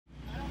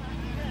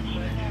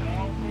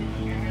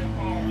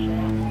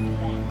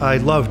I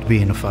loved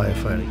being a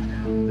firefighter.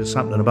 There's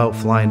something about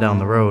flying down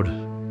the road,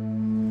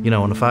 you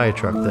know, in a fire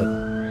truck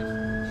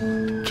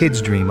that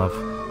kids dream of.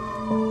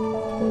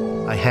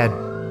 I had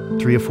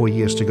 3 or 4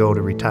 years to go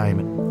to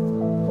retirement.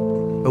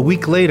 A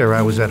week later,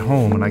 I was at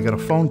home and I got a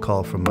phone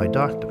call from my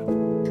doctor.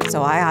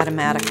 So I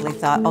automatically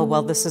thought, oh,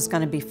 well, this is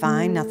going to be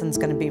fine. Nothing's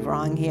going to be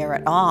wrong here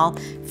at all.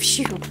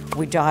 Phew,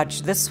 we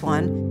dodged this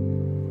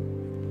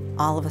one.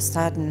 All of a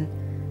sudden,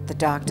 the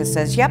doctor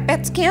says, yep,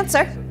 it's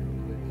cancer.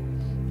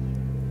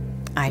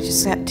 I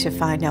just had to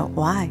find out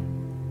why.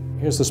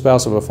 Here's the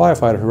spouse of a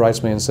firefighter who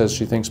writes me and says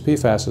she thinks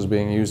PFAS is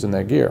being used in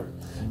their gear.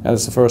 And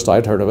it's the first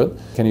I'd heard of it.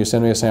 Can you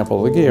send me a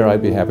sample of the gear?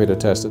 I'd be happy to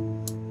test it.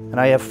 And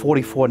I have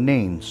 44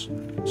 names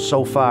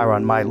so far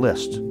on my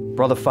list.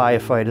 Brother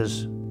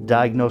firefighters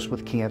diagnosed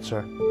with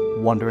cancer,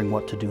 wondering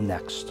what to do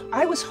next.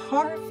 I was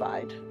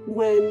horrified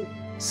when,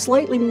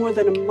 slightly more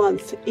than a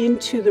month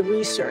into the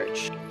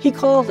research, he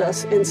called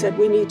us and said,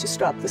 we need to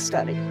stop the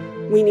study.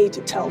 We need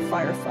to tell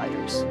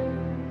firefighters.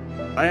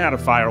 I had a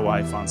fire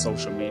wife on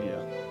social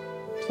media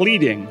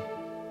pleading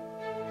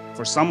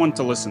for someone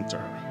to listen to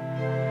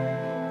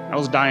her. That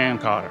was Diane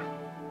Carter.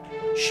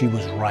 She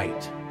was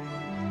right.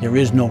 There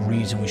is no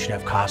reason we should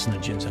have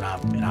carcinogens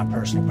in our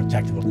personal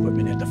protective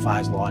equipment. It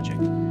defies logic.